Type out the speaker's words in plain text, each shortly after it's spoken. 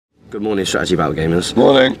Good morning, Strategy Battle Gamers.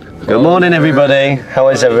 Morning. Good morning, everybody. How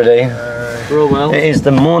is everybody? We're all well. It is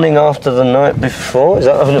the morning after the night before. Is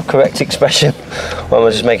that a correct expression? Well,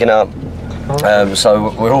 we're just making it up.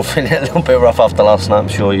 So we're all feeling a little bit rough after last night. I'm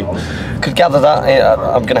sure you could gather that.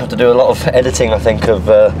 I'm going to have to do a lot of editing, I think, of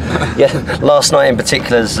last night in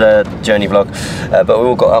particular's journey vlog. But we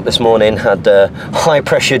all got up this morning, had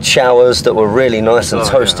high-pressured showers that were really nice and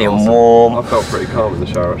toasty and warm. I felt pretty calm in the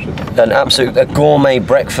shower, actually. An absolute gourmet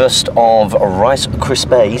breakfast of Rice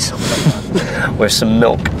Krispies with some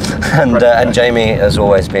milk. And Jamie, as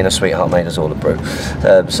always, being a sweetheart, made us all a brew.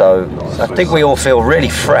 So I think we all feel really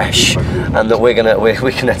fresh, and that we can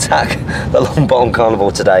attack the Longbottom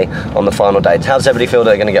Carnival today on the final day. How does everybody feel that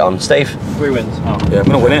they're going to get on? Steve? 3 wins. Oh. Yeah, I'm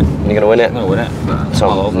going to win it. You're going to win it? I'm going to win it.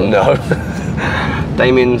 Tom? No.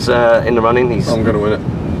 Damien's in the running. I'm going to win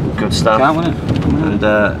it. Good stuff. Can't win it.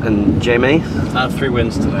 And Jamie? I have 3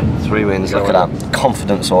 wins today. 3 wins. Look at that.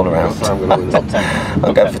 Confidence all around. I'm going to win top 10.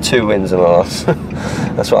 I'm going for 2 wins and a loss.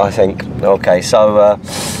 That's what I think. Okay, so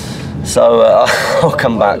I'll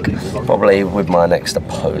come back probably with my next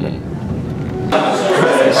opponent.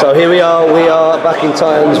 So here we are back in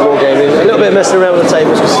Titans Wargaming. A little bit messing around with the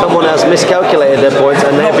tables because someone has miscalculated their points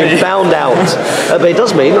and they've been found out. But it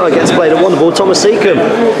does mean I get to play the wonderful Thomas Seacombe.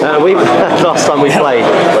 Last time we played.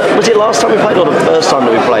 Was it last time we played or the first time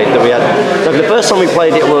that we played? No, the first time we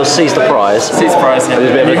played it was Seize the Prize. Seize the Prize, yeah.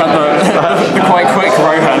 You had the quite quick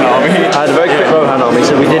Rohan army. I had a very quick Rohan army,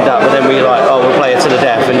 so we did that, but then we were like, oh, we'll play it to the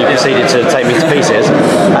death, and you proceeded to take me to pieces.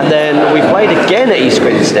 And then we played again at East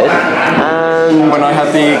Grinstead. When I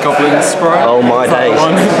had the Goblin Sprite. Oh my days.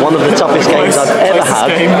 One of the toughest games I've ever had.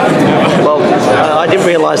 Well, I didn't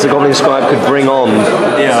realise the Goblin Scribe could bring on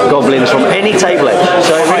goblins from any table edge.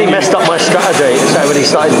 So it really messed up my strategy. So when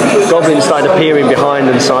goblins started appearing behind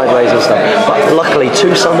and sideways and stuff. But luckily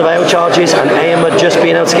 2 Sunder Veil charges and Aim had just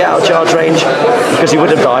been able to get out of charge range because he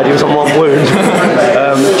would have died, he was on 1 wound.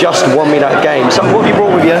 Just won me that game. So what have you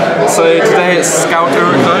brought with you? So today it's Scout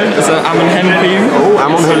Uriko. It's an Ammon Hen theme. Oh,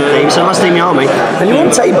 Ammon Hen theme. So nice team army. And you're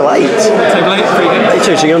on table 8. Table 8, pretty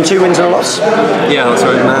good. So you're on 2 wins and a loss? Yeah, that's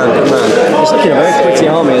right. Good man. It's looking a very pretty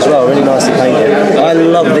army as well, really nicely painted. I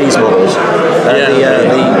love these models.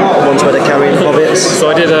 The ones where they're carrying hobbits. So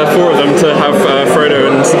I did 4 of them to have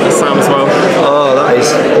Frodo and Sam as well. Oh, that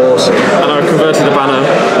is awesome. And I converted a banner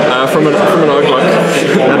from an artwork.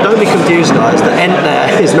 Now don't be confused, guys, the Ent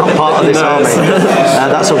there is not part of this army.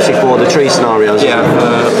 That's obviously for the tree scenarios. Yeah.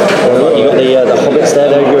 You got the hobbits there,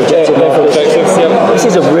 they're your objective markers. This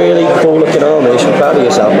is a really cool looking army. You should be proud of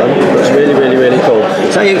yourself, man. It's really, really, really cool.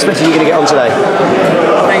 So how are you expecting you're going to get on today?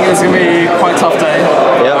 I think it's going to be quite a tough day.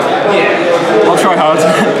 Yeah. I'll try hard.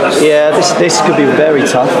 Yeah, this could be very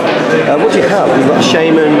tough. What do you have? You've got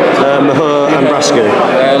Shaman, Mahur and Brasku.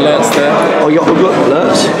 Lert's there. Oh, you've got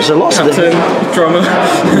Lert's? There's a lot of them. Drummer.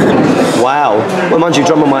 Wow. Well, mind you,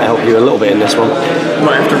 Drummer might help you a little bit in this one.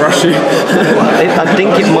 Might have to rush you. I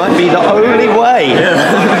think it might be the only way.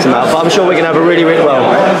 Yeah. But I'm sure we're going to have a really, really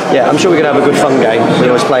I'm sure we're going to have a good fun game. We're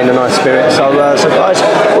always playing a nice spirit. So guys,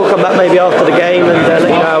 we'll come back maybe after the game and let you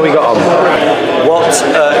know how we got on. What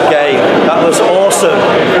a game. That was awesome.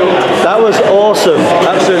 That was awesome.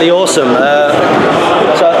 Absolutely awesome.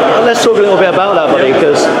 So let's talk a little bit about that, buddy,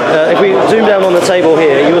 because if we zoom down on the table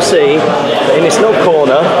here, you will see that in this little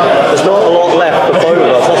corner, there's not a lot left for both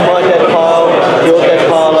of us. That's my dead pile, your dead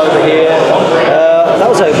pile over here. That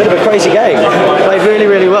was a bit of a crazy game. Played really,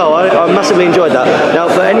 really well. I massively enjoyed that. Now,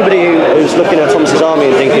 for anybody who's looking at Thomas's army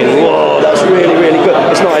and thinking, whoa, that's really, really good.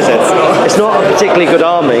 It's not, is it? It's not a particularly good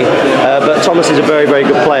army, but Thomas is a very, very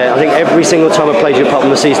good player. I think every single time I played you, apart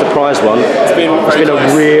from the Seize the Prize one, it's been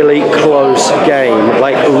a really close game.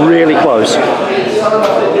 Like, really close.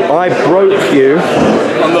 I broke you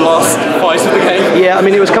on the last fight of the game. Yeah, I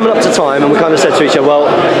mean, it was coming up to time, and we kind of said to each other, well,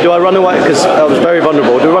 do I run away? Because I was very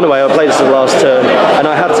vulnerable. Do I run away? I played this to the last turn, and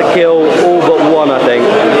I had to kill all but 1, I think.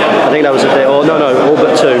 I think that was it. Or no, all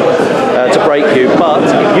but 2 to break you. But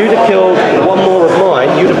if you'd have killed 1 more of mine,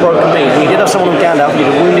 you'd have broken me. If you did have someone on Gandalf, you'd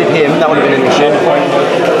have wounded him. That would have been an issue.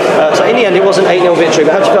 So in the end, it was an 8-0 victory.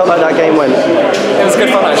 But how do you feel like that game went? It was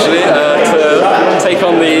good fun, actually, to take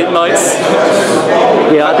on the Knights.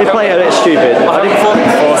 Yeah, I did play it a bit stupid. I didn't fought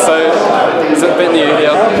before, so it's a bit new,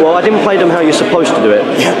 yeah. Well, I didn't play them how you're supposed to do it.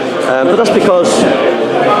 But that's because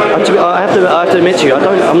I have to admit to you,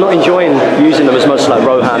 I'm not enjoying using them as much as like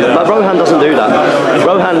Rohan. Like Rohan doesn't do that.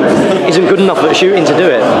 Rohan isn't good enough at shooting to do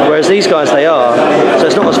it, whereas these guys they are. So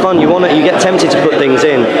it's not as fun. You get tempted to put things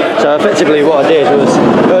in. So effectively, what I did was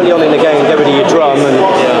early on in the game, get rid of your drum and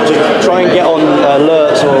just try and get on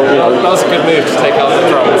alerts or. That was a good move to take out the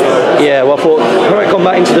drum. Yeah, well, I thought heroic combat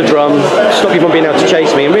back into the drum, stop you from being able to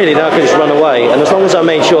chase me, and really then I could just run away. And as long as I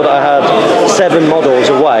made sure that I had 7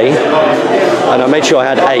 models away, and I made sure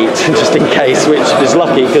I had 8 just in case, which is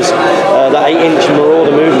lucky because that 8-inch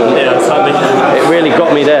marauder movement, it really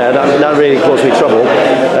got me there. That really caused me trouble.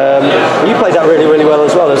 You played that really, really well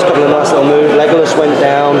as well. There's a couple of nice little moves. Legolas went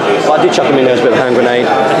down, but I did chuck him in there as a bit of a hand grenade.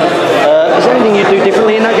 Is there anything you do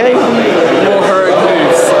differently in that game? More heroic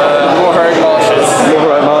moves, more heroic marches. More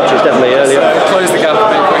heroic marches, definitely earlier. Close the gap a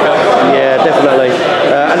bit quicker. Yeah, definitely.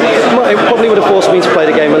 And it probably would have forced me to play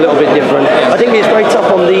the game a little bit different. I think it's very tough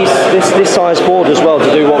on this size board as well to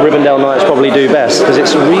do what Rivendell Knights probably do best, because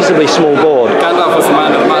it's a reasonably small board. Gandalf was the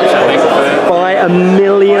man of the match, I think. By a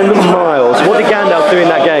million miles. What did Gandalf do in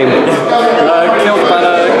that game? Killed the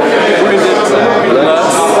banner, wounded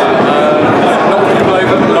alerts, knocked people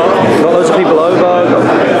over a lot. Got loads of people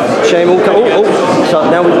over. Shame all. So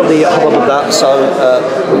now we've got the hubbub of that. So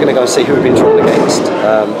we're going to go and see who we've been drawn against.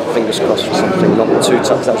 Fingers crossed for something not too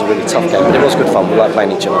tough. That was a really tough game, but it was good fun. We like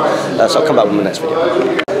playing each other. So I'll come back with the next video.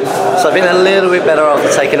 So I've been a little bit better after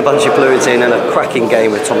taking a bunch of fluids in and a cracking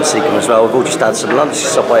game with Thomas Seacombe as well. We've all just had some lunch,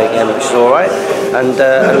 Subway again, which is alright. And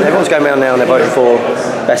everyone's going around now and they're voting for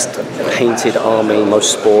best painted army,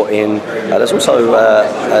 most sporting. There's also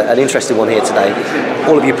an interesting one here today.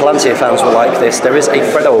 All of you Palantir fans will like this. There is a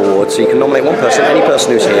Freddo award, so you can nominate one person, any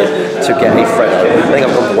person who's here, to get a Freddo. I think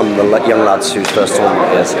I've gone for one of the young lads whose first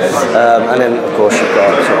tournament it is. And then, of course, you've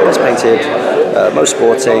got best painted, most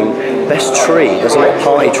sporting, best tree. There's a lot of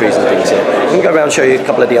party trees and things here. I'm going to go around and show you a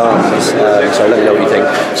couple of the armies, so let me know what you think.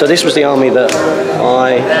 So this was the army that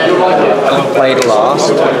I played last,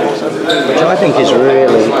 which I think is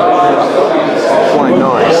really quite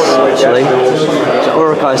nice, actually. It's an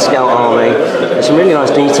Uruk-hai Scout army. There's some really nice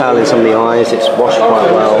detail in some of the eyes. It's washed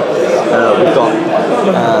quite well. We've got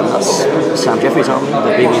that's Sam Jeffries' army.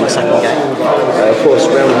 They beat me in the second game. Of course,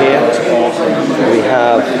 around here we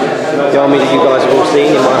have the army that you guys have all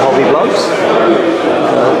seen in my hobby vlogs.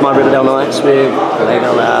 My Rivendell Knights with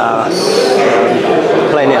Legolas.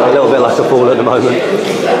 Playing it a little bit like a fool at the moment.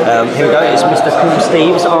 Here we go, it's Mr. Cool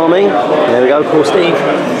Steve's army. There we go, Cool Steve.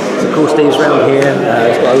 So Cool Steve's round here.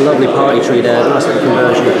 It's got a lovely party tree there, nice little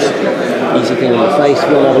conversions. Easy thing on the face, if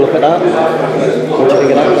you want to have a look at that. What do you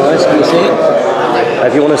think of that, guys? Can you see it?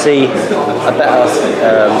 If you want to see a better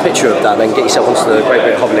picture of that, then get yourself onto the Great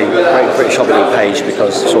British Hobby League page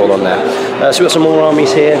because it's all on there. So we've got some more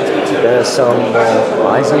armies here. There's some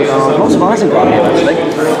Isengard, lots of Isengard here actually.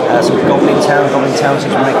 Some Goblin Town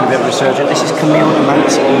seems to be making a bit of a resurgence. This is Camille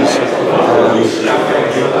Demansky's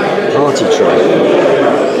party tree,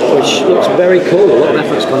 which looks very cool. A lot of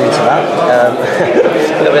effort's gone into that.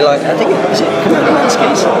 A little bit like, I think, is it Camille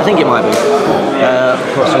Demansky's? I think it might be.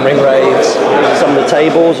 Of course, some ring raids. These are some of the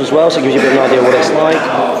tables as well, so it gives you a bit of an idea what it's like.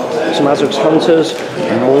 Some Azog's Hunters,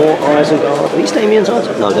 more Isengard. Are these Damien's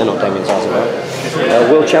Isengard? No, they're not Damien's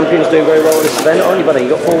Isengard. World Champions doing very well in this event, aren't you, buddy? You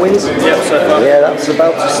got 4 wins? Yep, certainly. Yeah, that's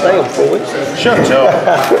about to stay on 4 wins. Shut up.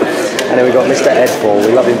 And then we've got Mr. Edfall.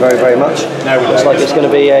 We love him very, very much. Looks like it's going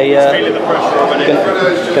to be a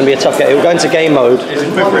going to be a tough game. He'll go into game mode.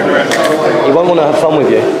 He won't want to have fun with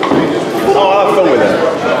you. Oh, I'll have fun with him.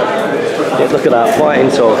 Yeah, look at that, fighting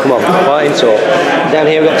talk, come on, fighting talk. Down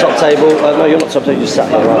here we've got top table, no you're not top table, you just sat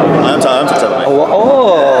here, right? I'm top table.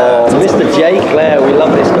 Oh, Mr. J. Clare, we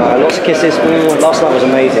love this guy, lots of kisses, last night was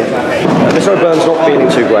amazing. Mr. O'Byrne's not feeling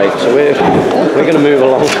too great, so we're going to move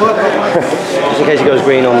along, just in case he goes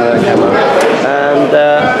green on the camera. And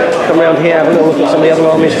come around here, have a little look at some of the other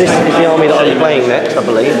armies. This is the army that I'm playing next, I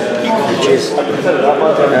believe, which is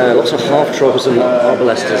lots of half-trolls and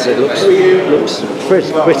arbalesters. It looks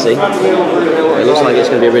pretty. It looks like it's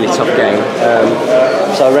going to be a really tough game.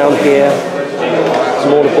 So around here,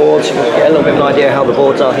 some more of the boards. You can get a little bit of an idea how the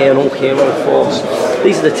boards are here and all hero force.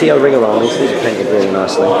 These are the T.O. Ringer armies. These are painted really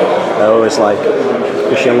nicely. They're always like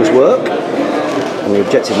Chris Young's work. And the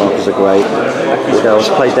objective markers are great. These girls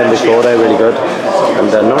played them before, they're really good.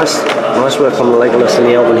 And nice work on the Legolas and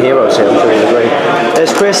the Elven Heroes here, I'm sure you'll agree.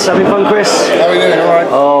 There's Chris, having fun, Chris? How are you doing, alright?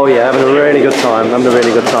 Oh yeah, having a really good time, Camille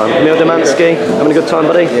Demansky, having a good time,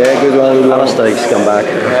 buddy? Yeah, good one. Alistair, you scumbag.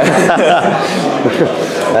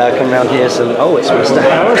 Come round here, it's Mr.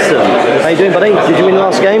 Harrison. How you doing, buddy? Did you win the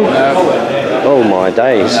last game? Oh my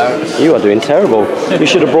days, you are doing terrible. You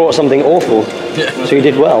should have brought something awful, so you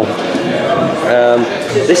did well.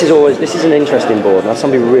 This is an interesting board. Now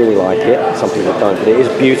some people really like it, some people don't, but it is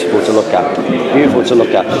beautiful to look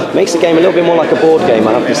at. Makes the game a little bit more like a board game,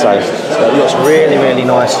 I have to say. So it looks really, really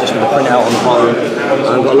nice just with the print out on the bottom. And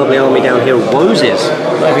I've got a lovely army down here of Woses.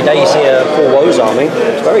 Every day you see a full Woes army.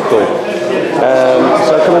 It's very cool.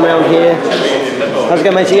 So coming around here, How's it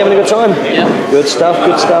going, mate? Are you having a good time? Yeah. Good stuff,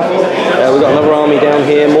 good stuff. We've got another army down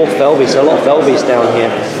here, more Felbies, so a lot of Felbies down here.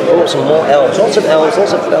 Oh, some more elves, lots of Felbies,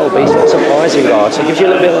 lots of Rising Guards. So it gives you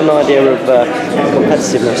a little bit of an idea of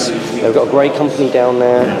competitiveness. We've got a great company down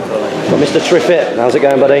there. Got Mr. Triffett, how's it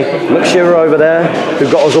going, buddy? McShearer over there, who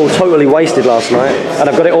got us all totally wasted last night, and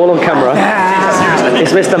I've got it all on camera.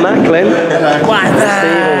 It's Mr. Macklin.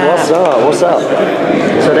 Stephen, what's up? What's up?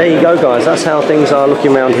 So there you go, guys. That's how things are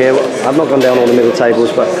looking around here. I've not gone down all the middle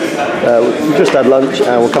tables, but we've just had lunch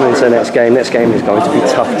and we're coming into the next game. Next game is going to be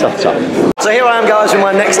tough. So here I am, guys, with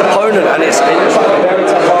my next opponent, and it looks like a very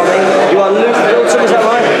tough army. You are Luke Bilton, is that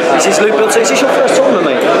right? This is Luke Bilton. Is this your first tournament,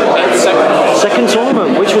 mate? Second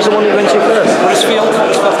tournament. Which was the one you went to first? Huddersfield.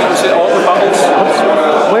 All the battles.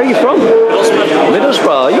 Where are you from?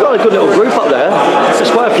 Middlesbrough. You got a good little group up there.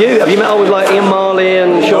 There's quite a few. Have you met all with like Ian Marley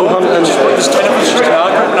and Sean Hunt? And just our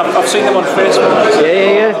group, and I've seen them on Facebook.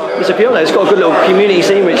 Yeah. There's a few on there. It's got a good little community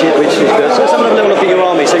scene, which is good. So let's have a little look at your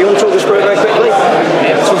army. So you want to talk us through it very quickly?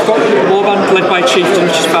 Yeah. So we've got a warband led by Chieftain,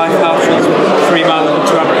 which is 5 powerful, 3 man and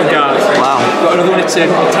 2 African guards. Wow. We've got another one, it's a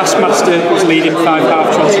Taskmaster, who's leading 5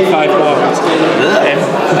 half trolls and 5 warbands.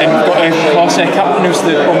 And we've got a Corsair captain, who's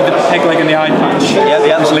the one with the peg leg and the eye patch.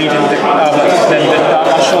 Who's leading the then the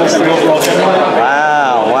marshals, the overall general.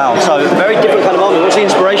 Wow. So very different kind of army. What's the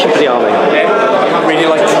inspiration for the army? I really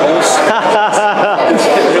like trolls.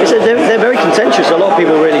 They're very contentious. A lot of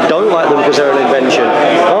people really don't like them because they're an invention.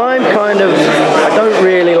 I don't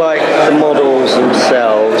really like the models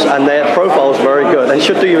themselves, and their profile's very good. They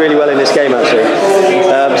should do you really well in this game, actually.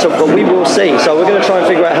 But we will see. So we're going to try and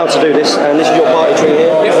figure out how to do this. And this is your party tree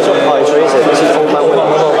here. That's what party tree is it? This is Old Man Willow.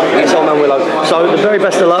 It's Old Man Willow. So the very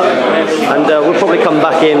best of luck, and we'll probably come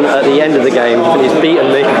back in at the end of the game when he's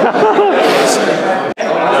beaten me.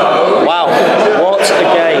 Wow, what a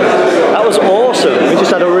game. That was awesome. We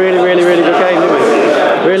just had a really good game, didn't we?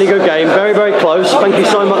 Really good game, very close. Thank you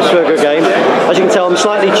so much for a good game. As you can tell, I'm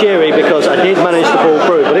slightly cheery because I did manage to pull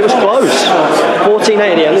through, but it was close.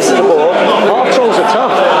 1480, and this is the board. Half trolls are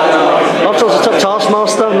tough.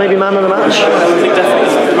 Taskmaster, maybe man of the match.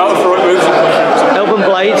 Elven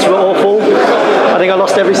Blades were awful. I think I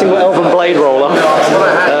lost every single Elven Blade roller,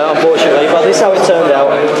 unfortunately, but this is how it turned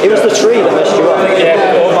out. It was the tree that messed you up.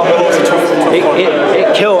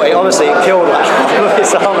 It killed, honestly, it killed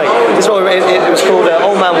this army. It was called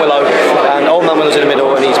Old Man Willow, and Old Man Willow's in the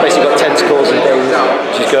middle, and he's basically got tentacles and things,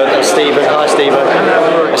 which is good. That's Stephen. Hi, Stephen.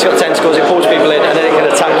 It's got tentacles, it pulls people in, and then it can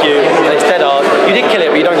attack you, and it's dead hard. You did kill it,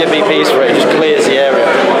 but you don't get VPs for it, it just clears the area.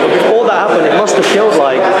 But before that happened, it must have killed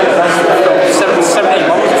like 7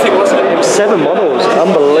 models, I think, wasn't it? 7 models,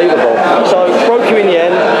 unbelievable. So broke you in the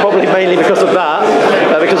end, probably mainly because of that,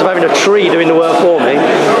 because of having a tree doing the work for me,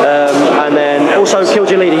 and then also killed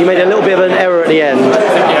your leader. You made a little bit of an error at the end.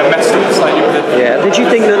 Yeah, messed up slightly with it. Yeah. Did you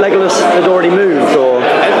think that Legolas had already moved, or?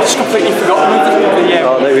 I just completely forgot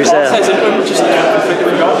Oh, no, he was there. Just completely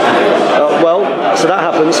forgot. Well, so that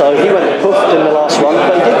happened. So he went poofed in the last one,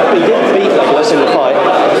 but he did beat Legolas in the fight.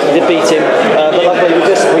 He did beat him, but luckily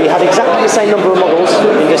we had exactly the same number of models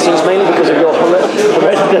in distance, mainly because of your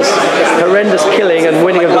horrendous killing and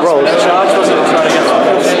winning of the rolls.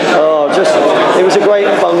 It was a great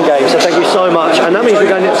fun game. So thank you so much. And that means we're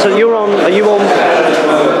going. So are you on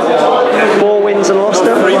 4 wins and a loss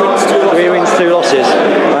now? 3 wins, 2 losses.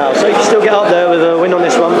 Wow. So you can still get up there with a win on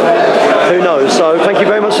this one. Who knows? So thank you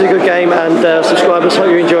very much for the good game, and subscribers, hope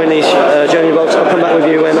you're enjoying these journey vlogs. I'll come back with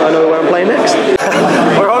you when I know where I'm playing next.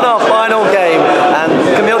 We're on our final game, and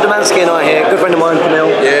Camille Demansky and I here, good friend of mine, Camille.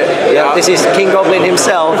 Yeah. This is King Goblin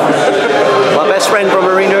himself, my best friend from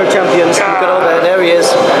Arena of Champions. Good old there he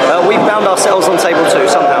is. We found ourselves on table 2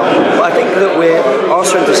 somehow, but I think that we're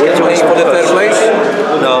answering the schedule. For the third place?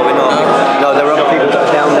 No, we're not. No, there are other people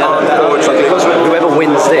down there. Because whoever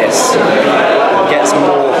wins this gets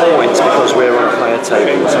more points because we're on a player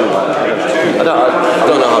table. I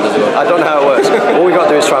don't know how this works. I don't know how it works. All we got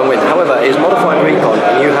to do is try and win. However, it's modified recon,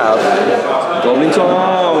 and you have Goblin Town.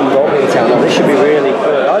 Now this should be really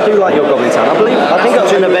good. I do like your Goblin Town. I think I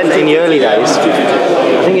was in an event in the early days.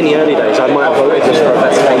 I think in the early days I might have voted just for a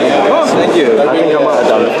better game. Oh, thank you. I think I might have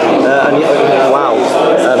done. Wow.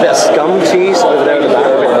 A bit of scum cheese over there in the back.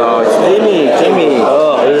 Oh, Timmy.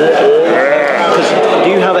 Oh. Do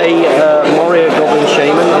you have a Moria Goblin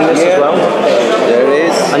Shaman in this as well? There it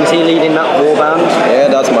is. And is he leading that warband? Yeah,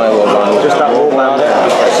 that's my warband. Just that warband.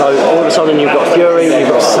 So all of a sudden you've got Fury, you've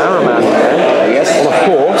got Saruman there. Yes. On a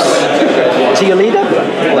horse. Is he your leader?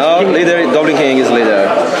 No, Goblin King is leader.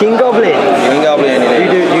 King Goblin? King Goblin.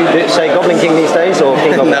 You say Goblin King these days, or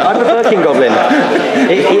King Goblin? No. I prefer King Goblin.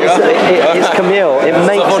 It's Camille. It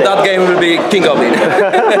makes so for it. that game name will be King Goblin.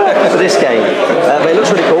 For this game. But it looks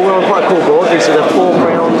really cool. We're on quite a cool board. These are the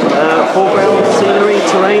foreground scenery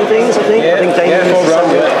terrain things, I think. Yeah, I think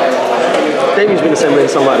Damien's been assembling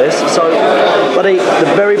something like this. So, buddy, the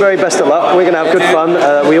very, very best of luck. We're going to have good fun.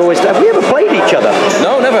 We always do. Have we ever played each other?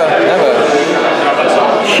 No, never.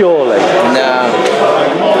 Surely. No.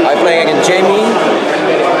 I play against Jamie,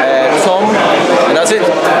 Tom, and that's it.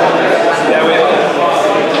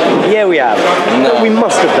 Yeah, we have. No. We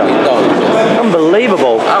must have done. No.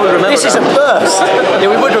 Unbelievable. I would remember This is a first. Yeah,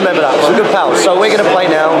 we would remember that. We're good pals. So we're going to play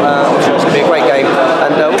now. I'm sure it's going to be a great game.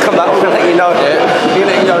 And we'll come back. We're going to let you know. We'll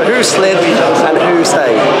let you know who slid and who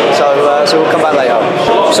stayed. So we'll come back later.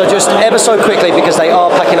 So just ever so quickly, because they are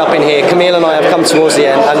packing up in here, Camille and I have come towards the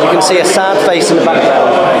end, and you can see a sad face in the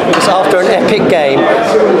background. Because after an epic game,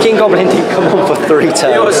 King Goblin didn't come on for 3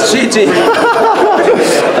 turns. It was cheating.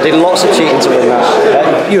 I did lots of cheating to win that.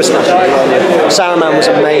 You were smashing it, weren't you? Saruman was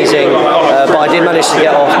amazing, but I did manage to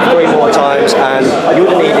get off 3 more times, and you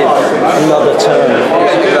would have needed another turn.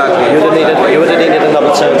 Exactly. You would have needed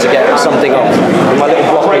another turn to get something off. And my little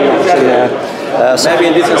blocking was in there. So Maybe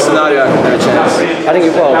in different scenario I have a chance. I think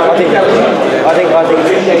 7 out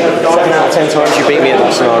of 10 times you beat me in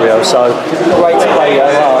that scenario. So great to play your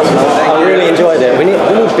last. I really enjoyed it. We need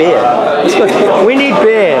beer. We need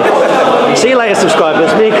beer. See you later,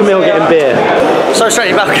 subscribers. Me and Camille getting beer. So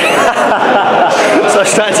strategy battle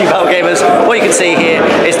gamers. What you can see here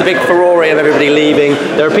is the big Ferrari of everybody leaving.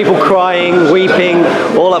 There are people crying, weeping,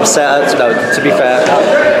 all upset. No, to be fair,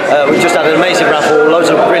 we've just had an amazing raffle. Loads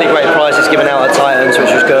of really great prizes given out at Titans,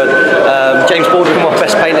 which was good. James Baldwin won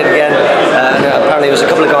Best Painted again. And apparently there was a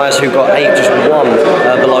couple of guys who got 8, just 1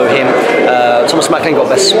 below him. Thomas Macklin got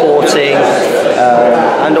Best Sporting,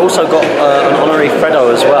 and also got an honorary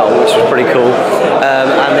Freddo as well, which was pretty cool.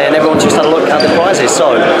 And then everyone just had a look at the prizes.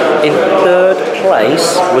 So in 3rd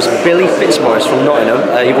place was Billy Fitzmaurice from Nottingham.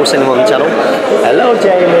 You've all seen him on the channel. Hello,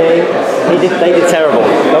 Jamie. They did terrible.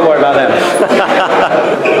 Don't worry about them.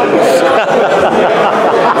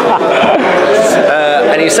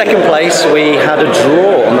 And in 2nd place, we had a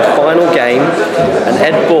draw on the final game, and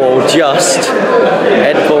Ed Ball just,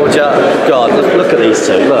 God, look at these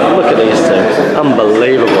two, look at these two,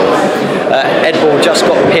 unbelievable. Ed Ball just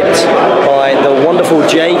got pipped by the wonderful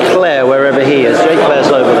Jay Clare, wherever he is. Jay Clare's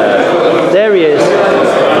over there. There he is.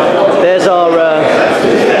 There's our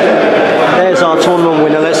tournament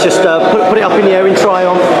winner. Let's just put it up in the air in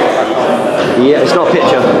try-on. Yeah, it's not a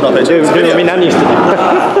picture. Not a picture. Do what my nan used to do.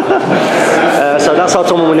 So that's our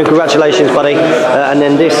tournament winner. Congratulations, buddy. And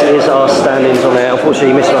then this is our standings on there.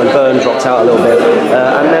 Unfortunately, Mr. Byrne dropped out a little bit.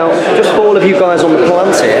 And now, just for all of you guys on the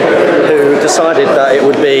plant here who decided that it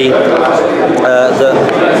would be that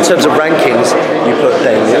in terms of rankings, you put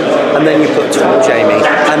Damien, and then you put Tom, Jamie,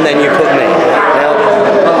 and then you put me. Now,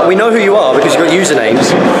 we know who you are because you've got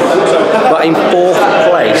usernames, but in 4th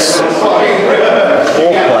place,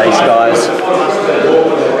 guys,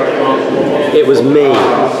 it was me.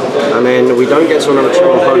 And then we don't get to another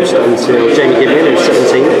channel host until Jamie Gideon, who's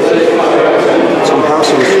 17th. Tom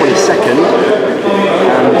Howson was 22nd.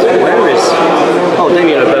 And where is... Oh,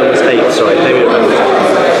 Damien O'Byrne was 8th, sorry. Damien O'Byrne was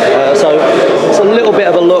 8th. So it's a little bit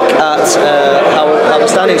of a look at how the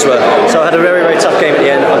standings were. So I had a very, very tough game at the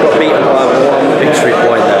end. I got beaten by 1 victory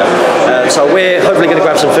point there. So we're hopefully going to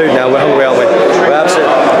grab some food now. We're hungry, aren't we? We're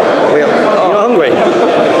absolutely... You're not hungry?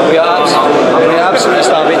 We are absolutely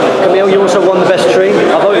starving. Camille, you also won the best tree.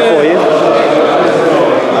 I voted for you.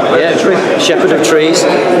 Yeah, Shepherd of Trees.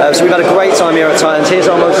 So we've had a great time here at Titans. Here's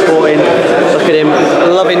our most sporting. Look at him,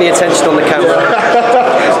 loving the attention on the camera.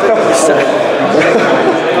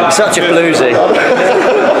 Such a bluesy.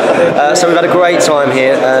 So we've had a great time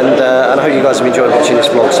here, and I hope you guys have enjoyed watching this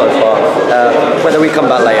vlog so far. Whether we come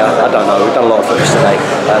back later, I don't know. We've done a lot of footage today,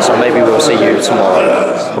 so maybe we'll see you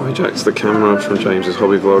tomorrow. Hijacked the camera from James's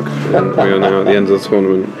hobby vlog, and we are now at the end of the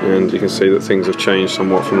tournament, and you can see that things have changed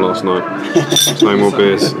somewhat from last night. There's no more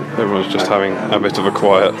beers. Everyone's just having a bit of a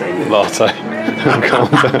quiet latte. Calm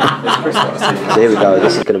down. So here we go.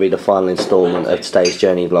 This is going to be the final instalment of today's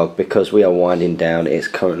journey vlog, because we are winding down. It's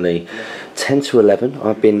currently 10 to 11.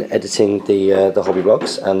 I've been editing the hobby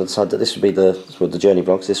vlogs, and I decided that this would be the journey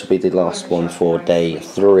vlogs. This will be the last one for day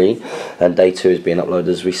 3, and day 2 is being uploaded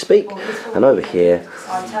as we speak. And over here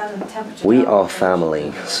we are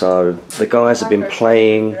family. So the guys have been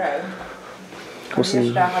playing. What's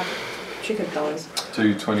the chicken thighs.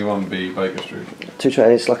 221B Baker Street.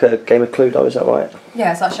 220. It's like a game of Cluedo. Is that right?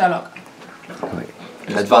 Yeah, it's like Sherlock. Right.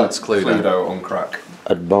 Advanced Cluedo. Cluedo on crack.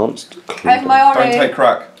 Advanced Here's Cluedo. my Ollie. Don't take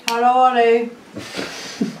crack. Hello, Ollie.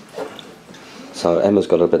 So Emma's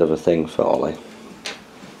got a bit of a thing for Ollie.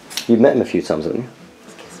 You've met him a few times, haven't you?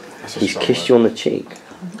 He's kissed you on the cheek.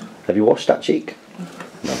 Have you washed that cheek?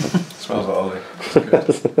 Smells like Ollie.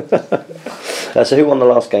 It's good. So who won the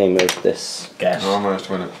last game of this? Guess. I managed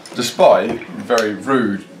to win it. Despite very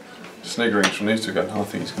rude sniggerings from these two going, I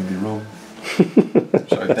think it's going to be wrong.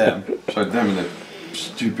 Showed them in their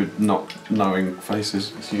stupid not knowing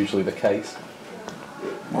faces. It's usually the case.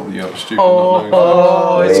 What were you up stupid not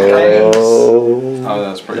knowing it's a case. Oh,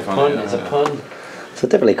 that's pretty funny. It's a pun. So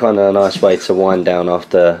definitely kind of a nice way to wind down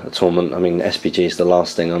after a tournament. I mean, SPG is the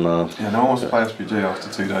last thing on our... Yeah, no one wants to play SPG after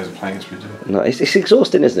 2 days of playing SPG. No, it's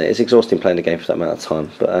exhausting, isn't it? It's exhausting playing the game for that amount of time.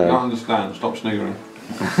 But I don't understand. Stop sniggering.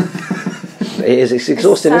 it is. It's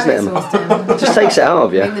exhausting, It's so isn't it? exhausting. It just takes it out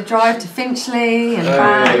of you. I mean, the drive to Finchley and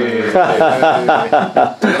back.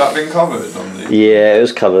 Has that been covered on the... Yeah, it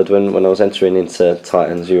was covered when I was entering into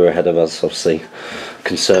Titans. You were ahead of us, obviously.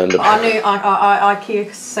 Concerned. I knew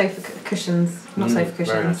IKEA sofa cushions, not sofa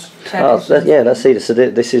cushions. Chair Oh, cushions. so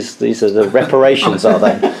these are the reparations, are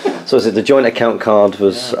they? So is it the joint account card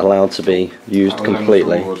was allowed to be used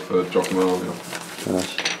completely? For dropping my arm. I'm a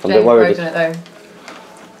James bit worried. broken it though.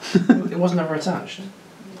 It was never attached.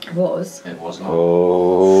 It was. It was not.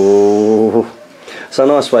 Oh, so a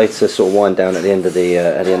nice way to sort of wind down at the end of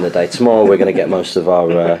the day. Tomorrow we're going to get most of our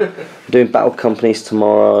we're doing battle companies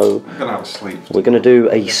tomorrow. I'm going to have a sleep. We're going to do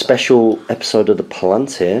a special episode of the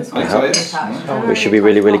Plant here, perhaps, which should be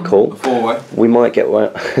really cool. A 4-way. We might get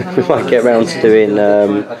round to doing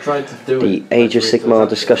I tried to do the Age of Sigmar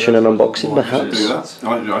discussion and unboxing, We should do perhaps.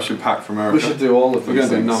 that. I should pack for America. We should do all of We're these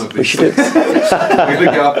going to do things. none of We these. should do. We're going to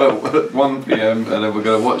get up at 1 PM and then we're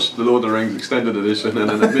going to watch the Lord of the Rings extended edition, and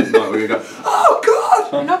then at midnight we're going to go, oh God!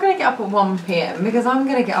 I'm not going to get up at 1 PM because I'm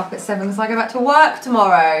going to get up at 7 because I go back to work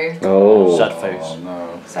tomorrow. Oh, Sad face. Oh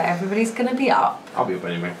no. So everybody's going to be up. I'll be up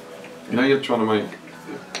anyway. You know, you're trying to make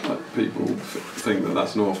people think that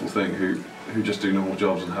that's an awful thing who just do normal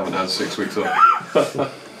jobs and haven't had 6 weeks off.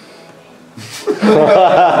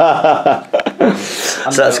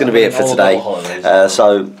 So that's going to be it for today.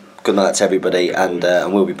 So good night to everybody, and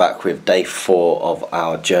we'll be back with day 4 of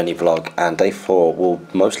our journey vlog. And day 4 will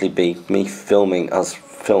mostly be me filming us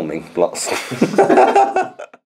filming lots.